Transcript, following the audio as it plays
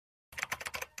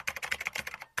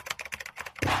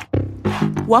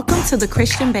Welcome to the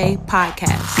Christian Bae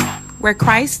podcast, where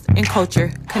Christ and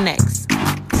culture connects.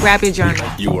 Grab your journal.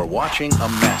 You are watching a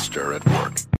master at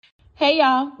work. Hey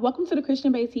y'all, welcome to the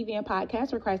Christian Bae TV and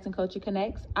podcast, where Christ and culture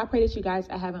connects. I pray that you guys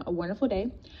are having a wonderful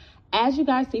day. As you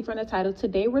guys see from the title,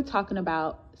 today we're talking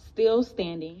about still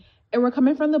standing. And we're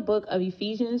coming from the book of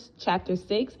Ephesians chapter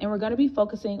 6, and we're going to be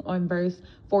focusing on verse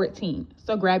 14.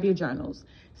 So grab your journals.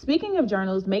 Speaking of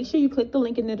journals, make sure you click the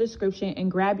link in the description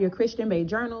and grab your Christian Bae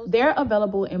journals. They're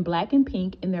available in black and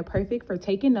pink, and they're perfect for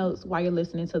taking notes while you're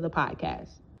listening to the podcast.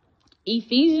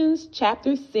 Ephesians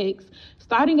chapter 6,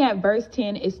 starting at verse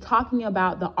 10, is talking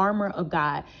about the armor of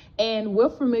God. And we're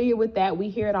familiar with that. We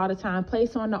hear it all the time.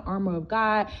 Place on the armor of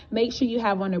God. Make sure you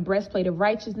have on the breastplate of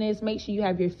righteousness. Make sure you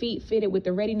have your feet fitted with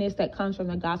the readiness that comes from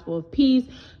the gospel of peace.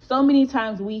 So many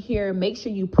times we hear, make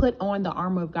sure you put on the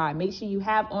armor of God. Make sure you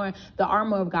have on the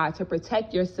armor of God to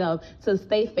protect yourself, to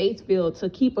stay faith-filled, to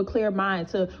keep a clear mind,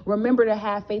 to remember to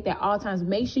have faith at all times.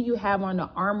 Make sure you have on the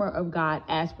armor of God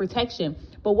as protection.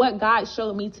 But what God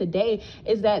showed me today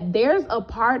is that there's a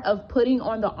part of putting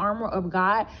on the armor of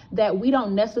God that we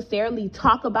don't necessarily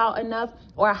talk about enough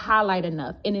or highlight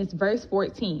enough. And it's verse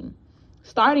 14.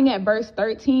 Starting at verse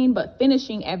 13, but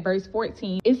finishing at verse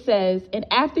 14, it says, "And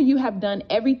after you have done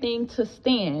everything to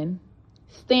stand,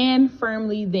 stand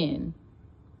firmly then."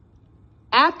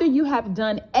 After you have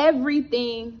done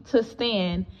everything to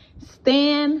stand,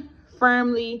 stand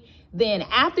firmly then.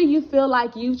 After you feel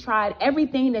like you've tried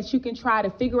everything that you can try to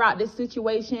figure out this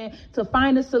situation, to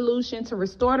find a solution, to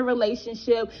restore the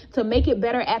relationship, to make it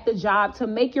better at the job, to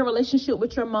make your relationship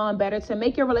with your mom better, to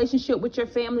make your relationship with your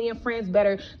family and friends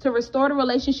better, to restore the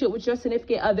relationship with your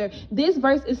significant other. This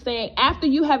verse is saying, after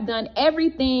you have done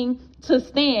everything to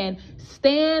stand,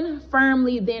 stand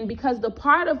firmly then, because the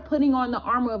part of putting on the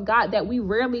armor of God that we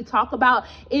rarely talk about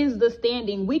is the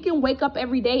standing. We can wake up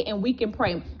every day and we can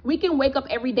pray. We can wake up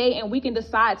every day and we can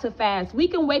decide to fast. We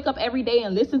can wake up every day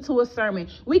and listen to a sermon.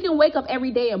 We can wake up every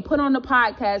day and put on the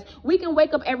podcast. We can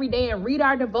wake up every day and read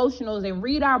our devotionals and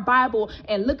read our Bible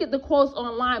and look at the quotes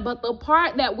online. But the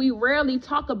part that we rarely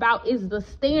talk about is the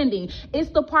standing. It's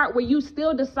the part where you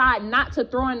still decide not to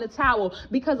throw in the towel,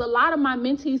 because a lot of my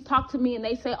mentees talk to me and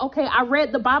they say, okay, I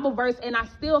read the Bible verse and I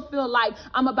still feel like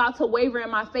I'm about to waver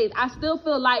in my faith. I still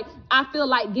feel like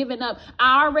giving up.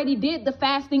 I already did the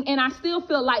fasting and I still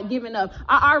feel like giving up.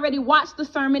 I already watched the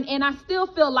sermon and I still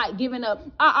feel like giving up.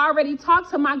 I already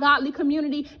talked to my godly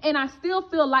community and I still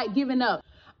feel like giving up.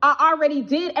 I already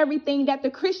did everything that the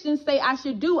Christians say I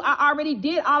should do. I already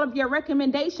did all of your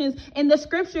recommendations and the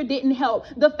scripture didn't help.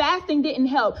 The fasting didn't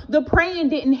help. The praying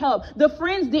didn't help. The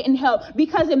friends didn't help,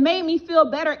 because it made me feel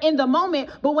better in the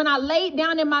moment. But when I laid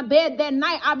down in my bed that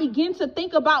night, I began to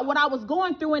think about what I was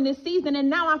going through in this season. And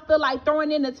now I feel like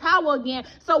throwing in the towel again.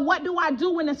 So what do I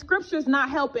do when the scripture's not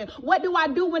helping? What do I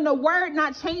do when the word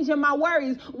not changing my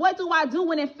worries? What do I do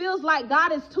when it feels like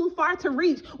God is too far to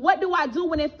reach? What do I do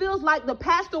when it feels like the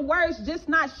pastor words just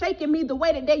not shaking me the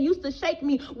way that they used to shake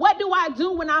me? What do I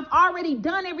do when I've already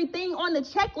done everything on the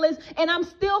checklist and I'm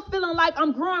still feeling like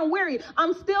I'm growing weary?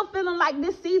 I'm still feeling like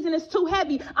this season is too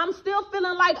heavy. I'm still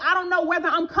feeling like I don't know whether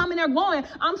I'm coming or going.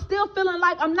 I'm still feeling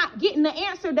like I'm not getting the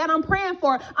answer that I'm praying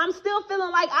for. I'm still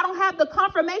feeling like I don't have the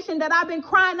confirmation that I've been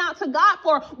crying out to God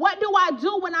for. What do I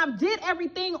do when I've did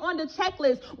everything on the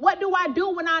checklist? What do I do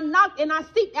when I knock and I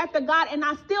seek after God and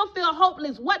I still feel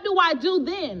hopeless? What do I do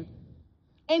then?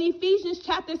 And Ephesians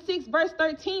chapter 6 verse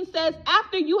 13 says,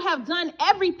 after you have done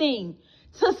everything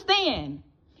to stand,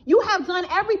 you have done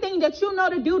everything that you know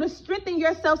to do to strengthen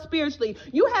yourself spiritually.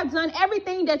 You have done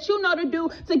everything that you know to do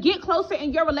to get closer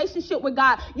in your relationship with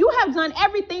God. You have done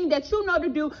everything that you know to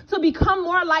do to become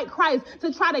more like Christ,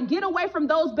 to try to get away from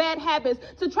those bad habits,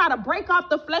 to try to break off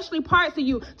the fleshly parts of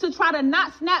you, to try to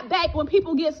not snap back when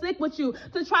people get slick with you,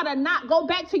 to try to not go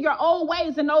back to your old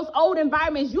ways and those old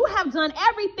environments. You have done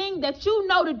everything that you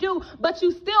know to do, but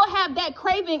you still have that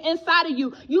craving inside of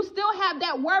you. You still have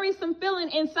that worrisome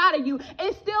feeling inside of you.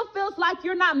 It still feels like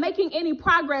you're not making any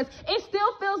progress. It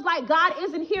still feels like God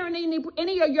isn't hearing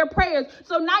any of your prayers.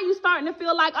 So now you're starting to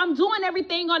feel like I'm doing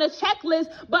everything on a checklist,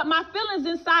 but my feelings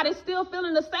inside is still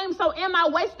feeling the same. So am I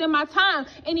wasting my time?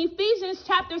 In Ephesians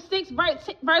chapter 6,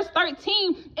 verse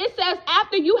 13, it says,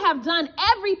 after you have done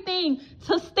everything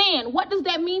to stand. What does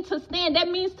that mean, to stand? That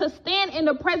means to stand in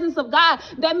the presence of God.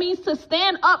 That means to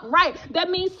stand upright. That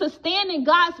means to stand in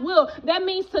God's will. That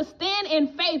means to stand stand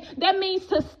in faith. That means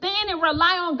to stand and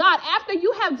rely on God. After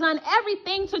you have done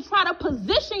everything to try to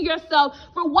position yourself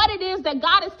for what it is that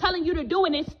God is telling you to do,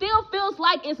 and it still feels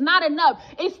like it's not enough.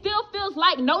 It still feels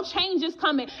like no change is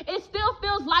coming. It still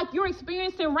feels like you're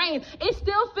experiencing rain. It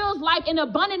still feels like an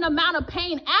abundant amount of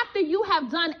pain. After you have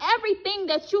done everything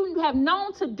that you have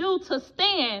known to do to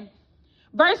stand,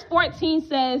 verse 14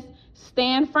 says,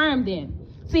 stand firm then.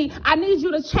 See, I need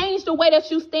you to change the way that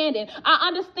you stand in. I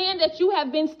understand that you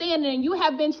have been standing and you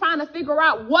have been trying to figure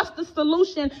out what's the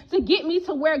solution to get me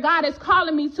to where God is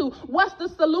calling me to. What's the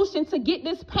solution to get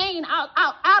this pain out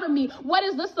of me? What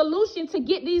is the solution to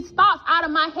get these thoughts out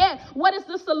of my head? What is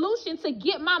the solution to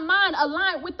get my mind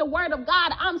aligned with the word of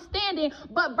God? I'm standing,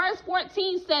 but verse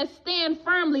 14 says, stand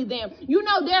firmly then. You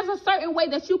know, there's a certain way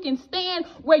that you can stand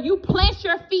where you plant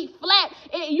your feet flat.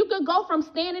 You can go from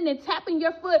standing and tapping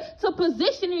your foot to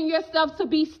positioning yourself to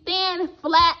be stand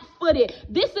flat-footed.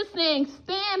 This is saying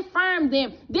stand firm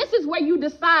then. This is where you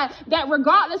decide that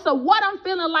regardless of what I'm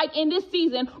feeling like in this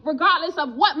season, regardless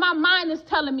of what my mind is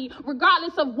telling me,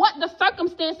 regardless of what the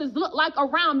circumstances look like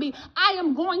around me, I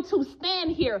am going to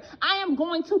stand here. I am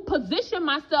going to position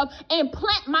myself and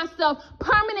plant myself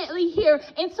permanently here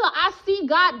until I see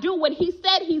God do what he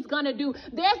said he's going to do.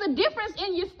 There's a difference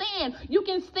in your stand. You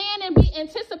can stand and be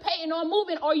anticipating on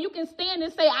moving, or you can stand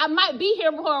and say, I might be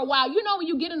here for a while. You know, when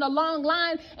you get in a long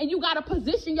line and you got to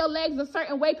position your legs a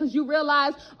certain way because you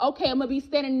realize, okay, I'm going to be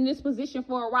standing in this position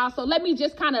for a while. So let me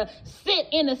just kind of sit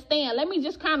in a stand. Let me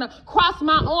just kind of cross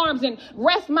my arms and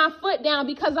rest my foot down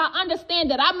because I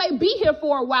understand that I may be here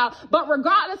for a while, but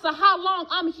regardless of how long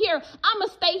I'm here, I'm going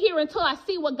to stay here until I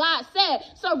see what God said.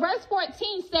 So verse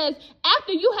 14 says,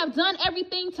 after you have done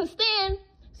everything to stand,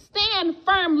 stand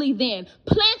firmly then.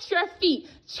 Plant your feet.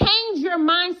 Change your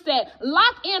mindset.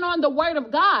 Lock in on the word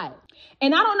of God.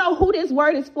 And I don't know who this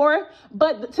word is for,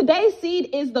 but today's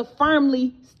seed is the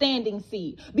firmly standing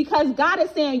seed, because God is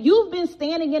saying you've been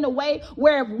standing in a way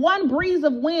where if one breeze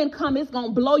of wind come, it's going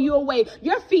to blow you away.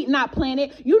 Your feet not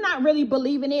planted. You're not really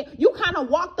believing it. You kind of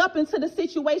walked up into the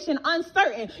situation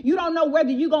uncertain. You don't know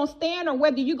whether you're going to stand or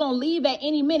whether you're going to leave at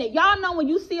any minute. Y'all know when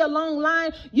you see a long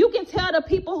line, you can tell the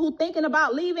people who thinking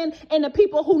about leaving and the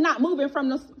people who not moving from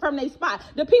their spot.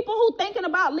 The people who thinking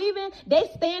about leaving, they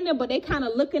standing, but they kind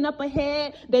of looking up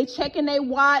ahead. They checking their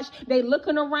watch. They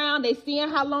looking around. They seeing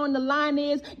how long the line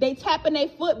is. They tapping their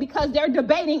foot because they're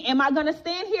debating, am I going to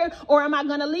stand here or am I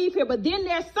going to leave here? But then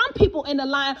there's some people in the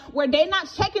line where they're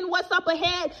not checking what's up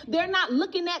ahead. They're not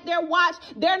looking at their watch.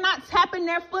 They're not tapping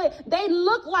their foot. They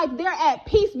look like they're at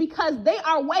peace because they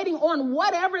are waiting on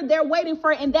whatever they're waiting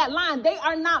for in that line. They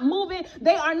are not moving.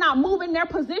 They are not moving their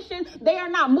position. They are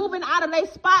not moving out of their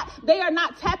spot. They are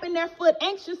not tapping their foot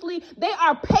anxiously. They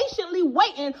are patiently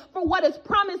waiting for what is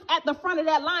promised at the front of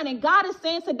that line. And God is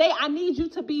saying today, I need you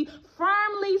to be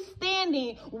firmly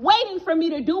standing, waiting for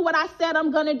me to do what I said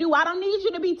I'm going to do. I don't need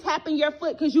you to be tapping your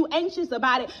foot because you're anxious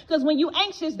about it. Because when you're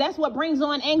anxious, that's what brings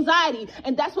on anxiety.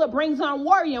 And that's what brings on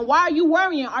worrying. Why are you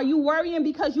worrying? Are you worrying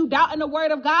because you doubt in the word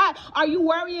of God? Are you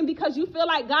worrying because you feel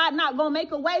like God not going to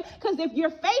make a way? Because if you're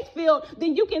faith-filled,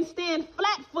 then you can stand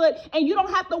flat-foot and you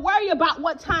don't have to worry about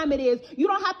what time it is. You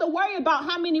don't have to worry about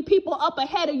how many people up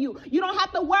ahead of you. You don't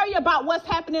have to worry about what's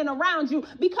happening around you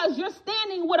because you're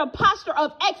standing with a posture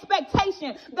of expectation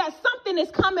that something is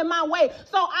coming my way.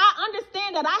 So I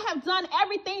understand that I have done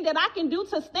everything that I can do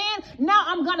to stand. Now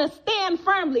I'm going to stand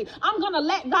firmly. I'm going to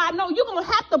let God know you're going to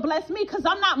have to bless me because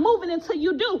I'm not moving until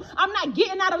you do. I'm not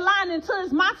getting out of line until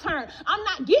it's my turn. I'm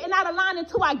not getting out of line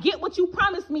until I get what you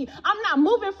promised me. I'm not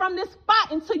moving from this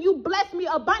spot until you bless me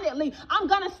abundantly. I'm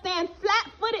going to stand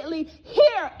flat-footedly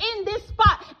here in this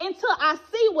spot until I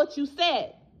see what you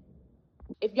said.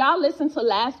 If y'all listened to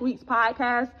last week's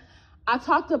podcast, I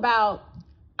talked about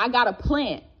I got a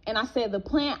plant. And I said the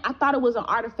plant, I thought it was an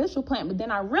artificial plant, but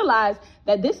then I realized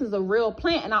that this is a real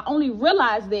plant. And I only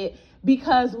realized it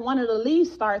because one of the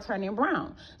leaves started turning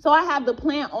brown. So I have the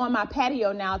plant on my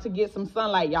patio now to get some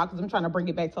sunlight, y'all, because I'm trying to bring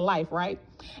it back to life, right?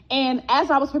 And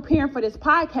as I was preparing for this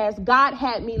podcast, God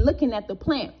had me looking at the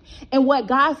plant. And what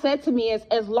God said to me is,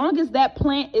 as long as that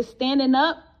plant is standing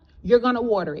up, you're going to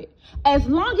water it. As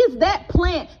long as that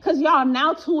plant, because y'all,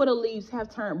 now 2 of the leaves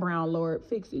have turned brown, Lord,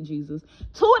 fix it, Jesus.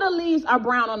 2 of the leaves are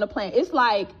brown on the plant. It's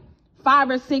like 5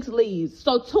 or 6 leaves.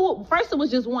 So first it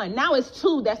was just one. Now it's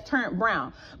 2 that's turned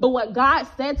brown. But what God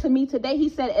said to me today, he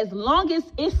said, as long as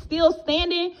it's still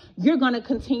standing, you're going to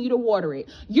continue to water it.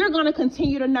 You're going to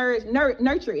continue to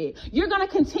nurture it. You're going to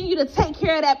continue to take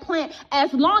care of that plant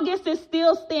as long as it's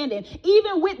still standing,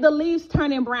 even with the leaves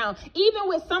turning brown, even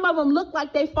with some of them look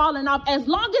like they're falling off. As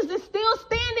long as it's still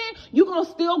standing, you're going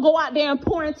to still go out there and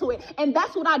pour into it. And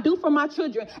that's what I do for my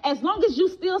children. As long as you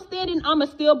still standing, I'm going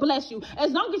to still bless you.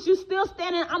 As long as you still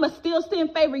standing, I'm going to still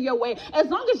send favor your way. As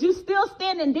long as you still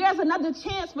standing, there's another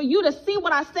chance for you to see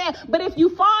what I said. But if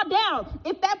you fall down,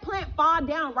 if that plant fall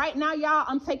down right now, y'all,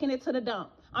 I'm taking it to the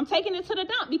dump. I'm taking it to the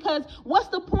dump, because what's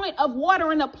the point of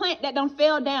watering a plant that done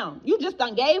fell down? You just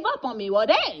done gave up on me. Well,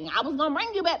 dang, I was going to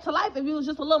bring you back to life if you was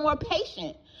just a little more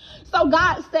patient. So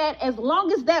God said, as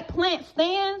long as that plant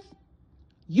stands,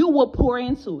 you will pour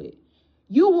into it.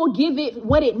 You will give it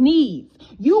what it needs.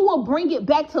 You will bring it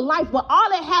back to life. But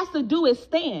all it has to do is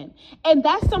stand. And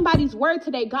that's somebody's word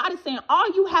today. God is saying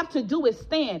all you have to do is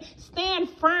stand. Stand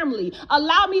firmly.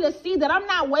 Allow me to see that I'm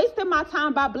not wasting my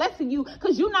time by blessing you,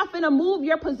 because you're not going to move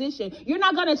your position. You're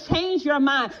not going to change your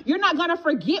mind. You're not going to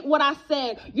forget what I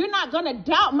said. You're not going to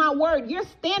doubt my word. You're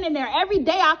standing there. Every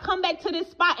day I come back to this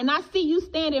spot and I see you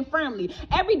standing firmly.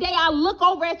 Every day I look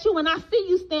over at you and I see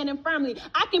you standing firmly.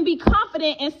 I can be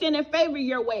confident in sending favor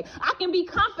your way. I can be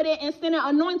confident in sending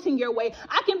anointing your way.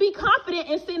 I can be confident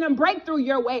in sending breakthrough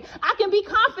your way. I can be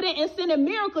confident in sending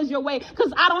miracles your way,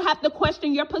 because I don't have to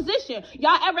question your position.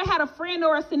 Y'all ever had a friend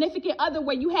or a significant other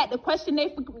where you had to question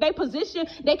their position?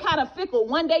 They kind of fickle.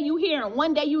 One day you here and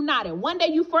one day you not, and one day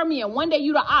you for me and one day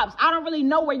you the ops. I don't really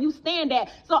know where you stand at.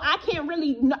 So I don't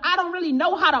really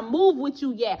know how to move with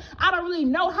you yet. I don't really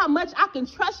know how much I can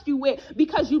trust you with,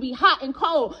 because you be hot and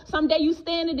cold. Some day you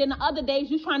standing, and the other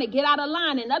days you trying to get out of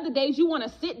line, and other days you want to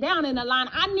sit down in the line.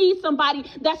 I need somebody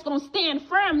that's going to stand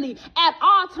firmly at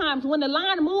all times, when the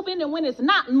line moving and when it's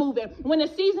not moving, when the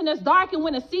season is dark and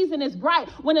when the season is bright,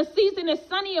 when the season is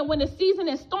sunny and when the season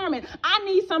is storming. I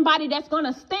need somebody that's going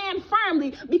to stand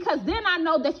firmly, because then I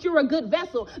know that you're a good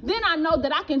vessel. Then I know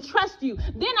that I can trust you.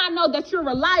 Then I know that you're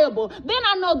reliable. Then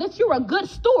I know that you're a good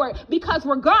steward, because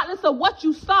regardless of what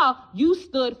you saw, you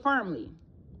stood firmly.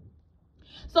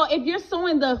 So if you're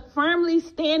sowing the firmly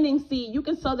standing seed, you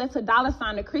can sow that to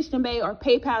 $ the Christian Bae or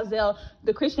PayPal Zelle,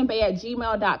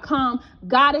 thechristianbae@gmail.com.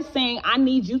 God is saying, I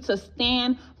need you to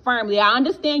stand firmly. I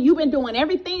understand you've been doing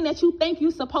everything that you think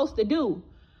you're supposed to do.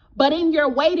 But in your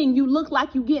waiting, you look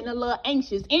like you're getting a little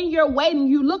anxious. In your waiting,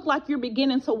 you look like you're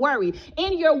beginning to worry.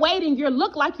 In your waiting, you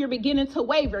look like you're beginning to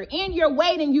waver. In your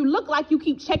waiting, you look like you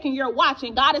keep checking your watch.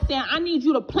 And God is saying, I need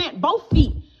you to plant both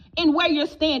feet in where you're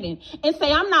standing and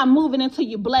say, I'm not moving until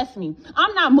you bless me.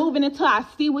 I'm not moving until I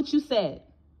see what you said.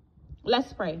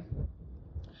 Let's pray.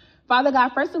 Father God,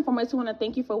 first and foremost, we want to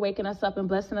thank you for waking us up and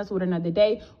blessing us with another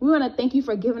day. We want to thank you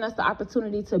for giving us the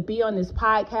opportunity to be on this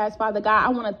podcast, Father God. I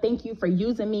want to thank you for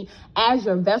using me as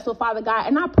your vessel, Father God.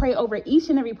 And I pray over each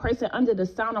and every person under the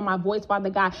sound of my voice, Father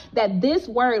God, that this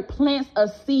word plants a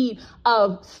seed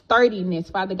of sturdiness,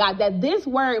 Father God, that this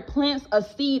word plants a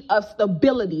seed of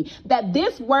stability, that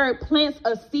this word plants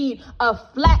a seed of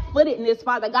flat-footedness,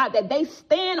 Father God, that they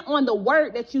stand on the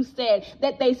word that you said,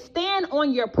 that they stand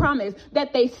on your promise,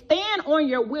 that they stand on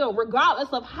your will, regardless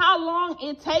of how long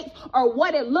it takes or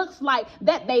what it looks like,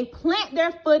 that they plant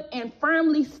their foot and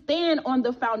firmly stand on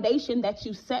the foundation that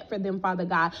you set for them, Father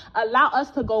God. Allow us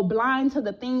to go blind to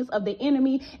the things of the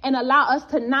enemy, and allow us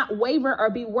to not waver or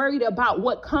be worried about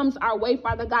what comes our way,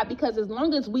 Father God, because as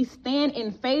long as we stand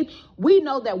in faith, we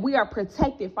know that we are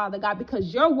protected, Father God,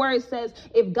 because your word says,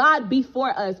 if God be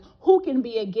for us, who can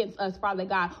be against us, Father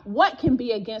God? What can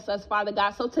be against us, Father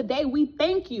God? So today we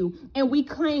thank you and we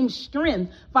claim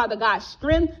strength, Father God,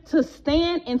 strength to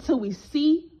stand until we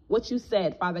see what you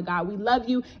said, Father God. We love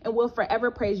you and will forever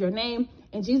praise your name.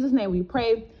 In Jesus' name we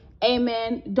pray.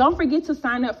 Amen. Don't forget to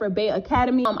sign up for Bae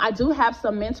Academy. I do have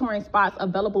some mentoring spots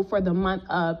available for the month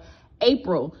of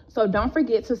April. So don't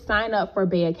forget to sign up for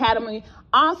Bae Academy.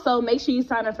 Also, make sure you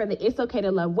sign up for the It's Okay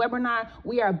to Love webinar.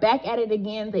 We are back at it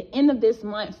again the end of this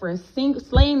month for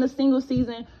Slaying the Single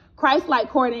Season, Christ-like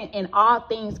courting, and all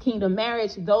things kingdom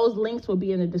marriage. Those links will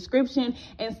be in the description.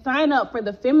 And sign up for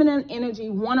the Feminine Energy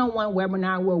one-on-one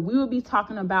webinar, where we will be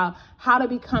talking about how to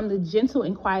become the gentle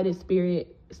and quieted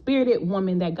spirited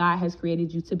woman that God has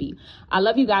created you to be. I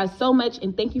love you guys so much,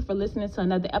 and thank you for listening to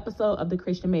another episode of the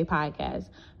Christian Bae Podcast.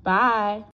 Bye.